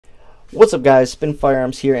What's up guys, Spin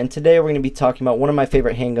Firearms here, and today we're going to be talking about one of my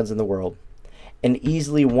favorite handguns in the world, and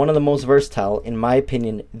easily one of the most versatile, in my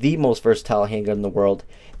opinion, the most versatile handgun in the world,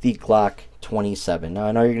 the Glock 27. Now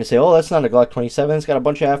I know you're going to say, oh, that's not a Glock 27, it's got a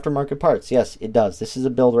bunch of aftermarket parts. Yes, it does. This is a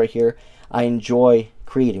build right here. I enjoy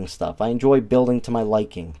creating stuff. I enjoy building to my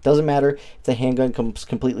liking. Doesn't matter if the handgun comes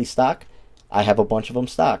completely stock, I have a bunch of them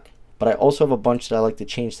stock. But I also have a bunch that I like to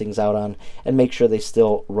change things out on and make sure they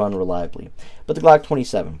still run reliably. But the Glock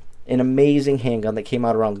 27, an amazing handgun that came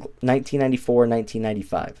out around 1994,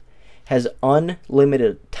 1995. Has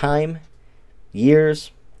unlimited time,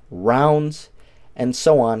 years, rounds, and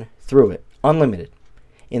so on through it. Unlimited.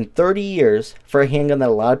 In 30 years, for a handgun that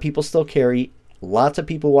a lot of people still carry, lots of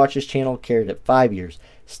people who watch this channel carried it 5 years,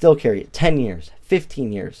 still carry it 10 years,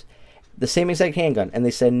 15 years. The same exact handgun, and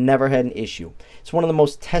they said never had an issue. It's one of the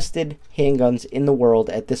most tested handguns in the world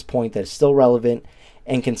at this point that is still relevant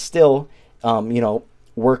and can still,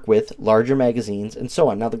 work with larger magazines and so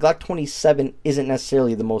on. Now, the Glock 27 isn't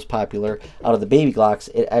necessarily the most popular out of the baby Glocks.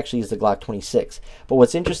 It actually is the Glock 26. But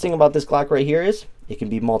what's interesting about this Glock right here is it can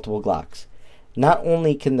be multiple Glocks. Not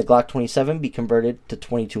only can the Glock 27 be converted to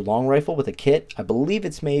 22 long rifle with a kit, I believe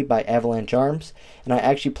it's made by Avalanche Arms, and I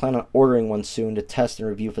actually plan on ordering one soon to test and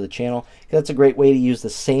review for the channel, because that's a great way to use the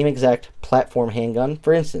same exact platform handgun.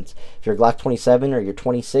 For instance, if your Glock 27 or your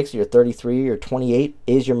 26 or your 33 or 28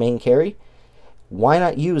 is your main carry, why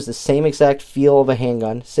not use the same exact feel of a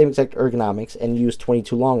handgun, same exact ergonomics, and use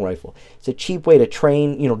 22 long rifle? It's a cheap way to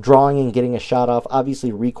train, drawing and getting a shot off.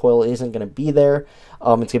 Obviously, recoil isn't going to be there. It's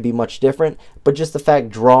going to be much different. But just the fact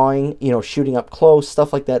drawing, shooting up close,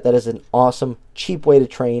 stuff like that, that is an awesome, cheap way to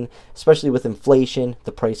train, especially with inflation,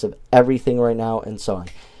 the price of everything right now, and so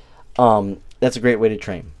on. That's a great way to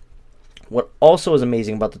train. What also is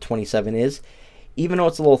amazing about the 27 is, even though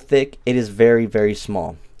it's a little thick, it is very, very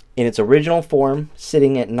small. In its original form,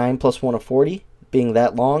 sitting at 9+1 of 40, being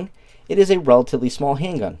that long, it is a relatively small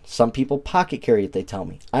handgun. Some people pocket carry it, they tell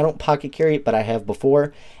me. I don't pocket carry it, but I have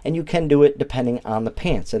before, and you can do it depending on the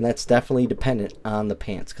pants, and that's definitely dependent on the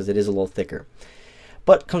pants because it is a little thicker.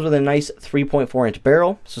 But it comes with a nice 3.4-inch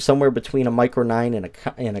barrel, so somewhere between a Micro 9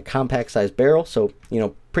 and a compact size barrel, so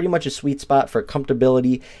pretty much a sweet spot for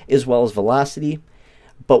comfortability as well as velocity.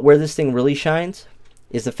 But where this thing really shines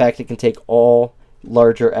is the fact it can take all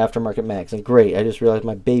larger aftermarket mags. And great, I just realized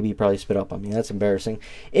my baby probably spit up on me. That's embarrassing.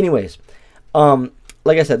 Anyways,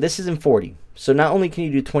 like I said, this is in 40. So not only can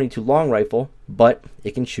you do 22 long rifle, but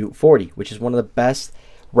it can shoot 40, which is one of the best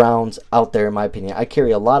rounds out there in my opinion. I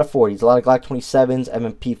carry a lot of 40s, a lot of Glock 27s,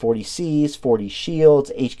 M&P 40Cs, 40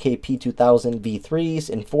 Shields, HKP 2000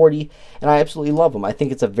 V3s in 40, and I absolutely love them. I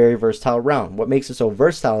think it's a very versatile round. What makes it so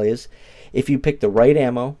versatile is if you pick the right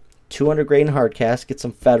ammo, 200 grain hard cast, get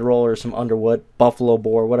some Federal or some Underwood, Buffalo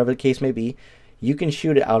Bore, whatever the case may be, you can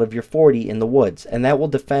shoot it out of your 40 in the woods, and that will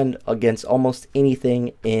defend against almost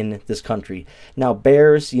anything in this country. Now,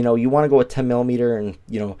 bears, you want to go with 10mm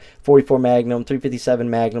and 44 Magnum, 357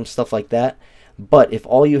 Magnum, stuff like that. But if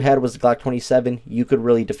all you had was the Glock 27, you could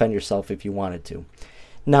really defend yourself if you wanted to.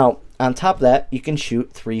 Now, on top of that, you can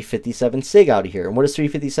shoot 357 SIG out of here. And what is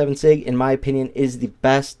 357 SIG? In my opinion, is the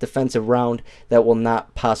best defensive round that will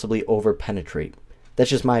not possibly over-penetrate.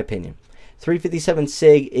 That's just my opinion. 357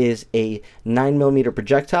 SIG is a 9mm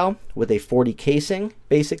projectile with a 40 casing,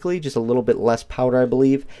 basically, just a little bit less powder, I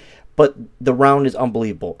believe. But the round is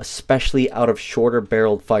unbelievable, especially out of shorter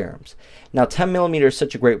barreled firearms. Now, 10mm is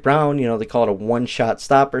such a great round, they call it a one-shot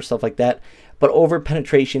stopper, stuff like that. But over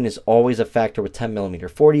penetration is always a factor with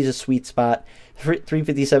 10mm. 40 is a sweet spot.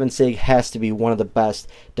 357 SIG has to be one of the best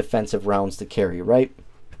defensive rounds to carry, right?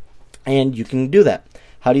 And you can do that.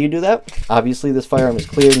 How do you do that? Obviously, this firearm is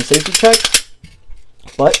cleared and safety checked.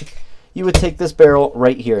 But you would take this barrel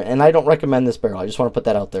right here. And I don't recommend this barrel. I just want to put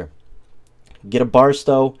that out there. Get a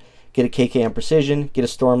Barstow. Get a KKM Precision. Get a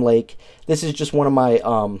Storm Lake. This is just one of my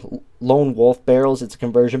Lone Wolf barrels. It's a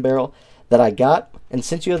conversion barrel that I got. And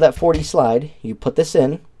since you have that 40 slide, you put this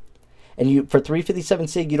in, and for 357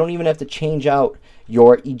 SIG, you don't even have to change out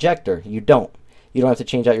your ejector. You don't have to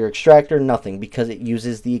change out your extractor, nothing, because it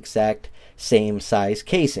uses the exact same size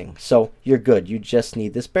casing. So you're good. You just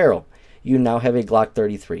need this barrel. You now have a Glock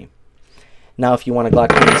 33. Now, if you want a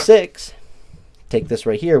Glock 26, take this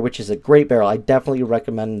right here, which is a great barrel. I definitely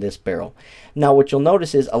recommend this barrel. Now, what you'll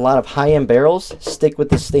notice is a lot of high-end barrels stick with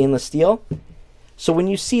the stainless steel. So when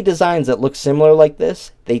you see designs that look similar like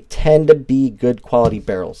this, they tend to be good quality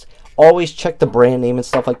barrels. Always check the brand name and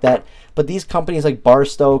stuff like that. But these companies like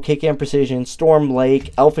Barstow, KKM Precision, Storm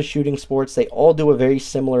Lake, Alpha Shooting Sports, they all do a very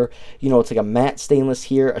similar, you know, it's like a matte stainless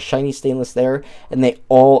here, a shiny stainless there, and they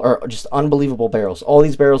all are just unbelievable barrels. All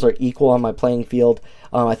these barrels are equal on my playing field.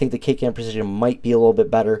 I think the KKM Precision might be a little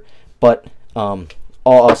bit better, but all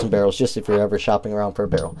awesome barrels, just if you're ever shopping around for a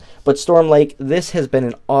barrel. But Storm Lake, this has been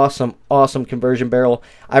an awesome, awesome conversion barrel.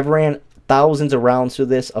 I've ran thousands of rounds through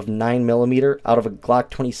this of 9mm out of a Glock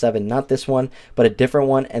 27, not this one, but a different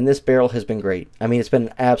one, and this barrel has been great. I mean, it's been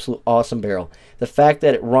an absolute awesome barrel. The fact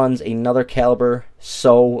that it runs another caliber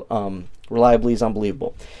so reliably is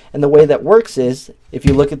unbelievable. And the way that works is, if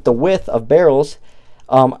you look at the width of barrels,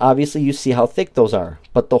 obviously you see how thick those are,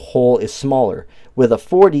 but the hole is smaller. With a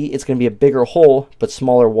 40, it's going to be a bigger hole, but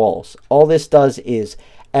smaller walls. All this does is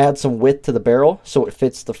add some width to the barrel so it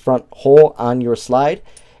fits the front hole on your slide,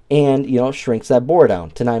 and, you know, shrinks that bore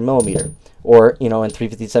down to 9mm, or, you know, in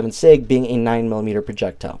 357 SIG being a 9mm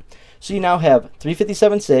projectile. So you now have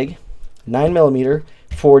 357 SIG, 9mm,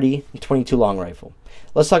 40, and 22 long rifle.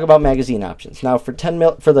 Let's talk about magazine options. Now for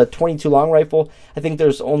for the 22 long rifle, I think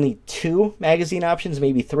there's only 2 magazine options,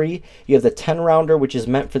 maybe 3. You have the 10 rounder, which is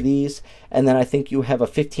meant for these, and then I think you have a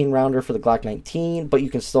 15 rounder for the Glock 19, but you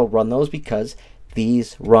can still run those because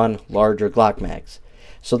these run larger Glock mags.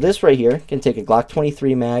 So this right here can take a Glock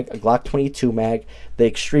 23 mag, a Glock 22 mag, the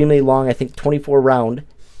extremely long, I think 24 round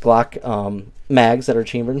Glock mags that are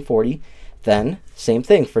chambered in 40. Then, same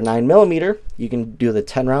thing, for 9mm, you can do the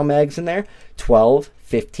 10 round mags in there, 12,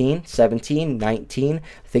 15, 17, 19.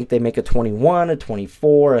 I think they make a 21, a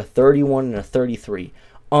 24, a 31, and a 33.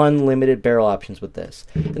 Unlimited barrel options with this.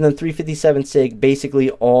 And then 357 SIG, basically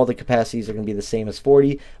all the capacities are going to be the same as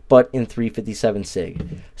 40, but in 357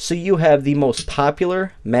 SIG. So you have the most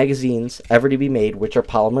popular magazines ever to be made, which are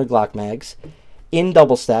polymer Glock mags, in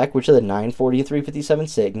double stack, which are the 940 and 357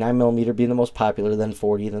 SIG, 9mm being the most popular, then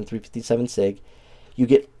 40, then 357 SIG. You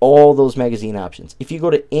get all those magazine options. If you go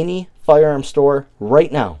to any firearm store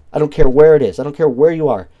right now, I don't care where it is, I don't care where you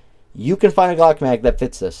are, you can find a Glock mag that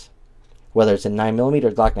fits this. Whether it's a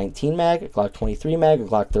 9mm Glock 19 mag, a Glock 23 mag, a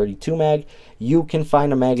Glock 32 mag, you can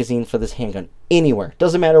find a magazine for this handgun anywhere.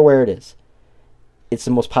 Doesn't matter where it is. It's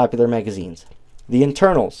the most popular magazines. The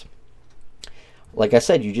internals. Like I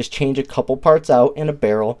said, you just change a couple parts out in a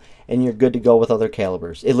barrel and you're good to go with other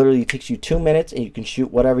calibers. It literally takes you 2 minutes and you can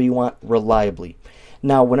shoot whatever you want reliably.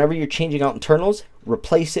 Now, whenever you're changing out internals,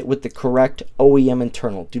 replace it with the correct OEM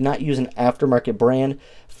internal. Do not use an aftermarket brand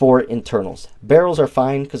for internals. Barrels are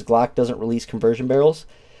fine because Glock doesn't release conversion barrels,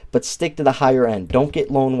 but stick to the higher end. Don't get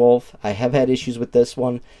Lone Wolf. I have had issues with this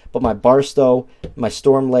one, but my Barstow, my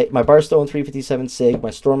Storm Lake, my Barstow in 357 SIG, my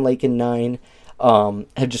Storm Lake in 9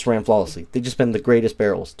 have just ran flawlessly. They've just been the greatest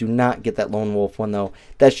barrels. Do not get that Lone Wolf one though.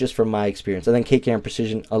 That's just from my experience. And then KKM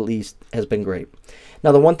Precision at least has been great.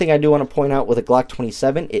 Now the one thing I do want to point out with a Glock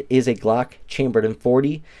 27, it is a Glock chambered in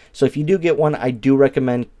 40. So if you do get one, I do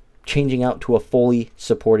recommend changing out to a fully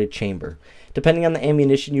supported chamber. Depending on the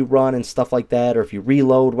ammunition you run and stuff like that, or if you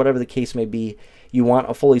reload, whatever the case may be, you want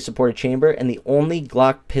a fully supported chamber. And the only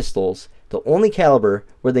Glock pistols, the only caliber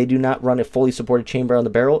where they do not run a fully supported chamber on the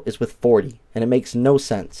barrel is with 40, and it makes no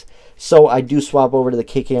sense. So I do swap over to the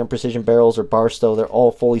KKM Precision barrels or Barstow. They're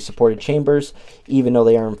all fully supported chambers, even though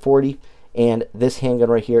they are in 40. And this handgun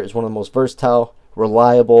right here is one of the most versatile,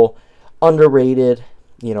 reliable, underrated,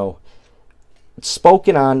 you know,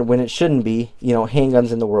 spoken on when it shouldn't be, you know,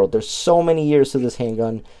 handguns in the world. There's so many years to this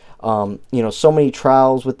handgun, you know, so many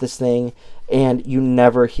trials with this thing, and you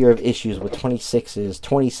never hear of issues with 26s,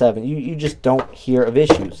 27. You just don't hear of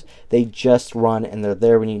issues. They just run, and they're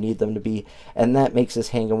there when you need them to be, and that makes this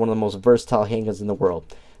handgun one of the most versatile handguns in the world.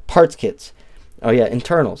 Parts kits. Oh yeah,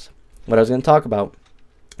 internals. What I was going to talk about.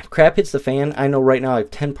 If crap hits the fan, I know right now I have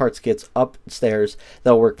 10 parts kits upstairs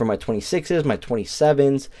that'll work for my 26s, my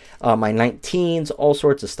 27s, my 19s, all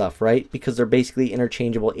sorts of stuff, right? Because they're basically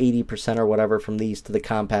interchangeable 80% or whatever from these to the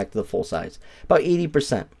compact to the full size. About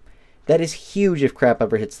 80%. That is huge if crap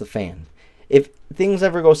ever hits the fan. If things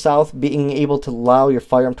ever go south, being able to allow your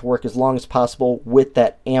firearm to work as long as possible with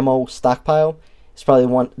that ammo stockpile is probably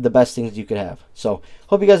one of the best things you could have. So,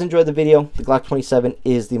 hope you guys enjoyed the video. The Glock 27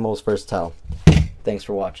 is the most versatile. Thanks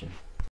for watching.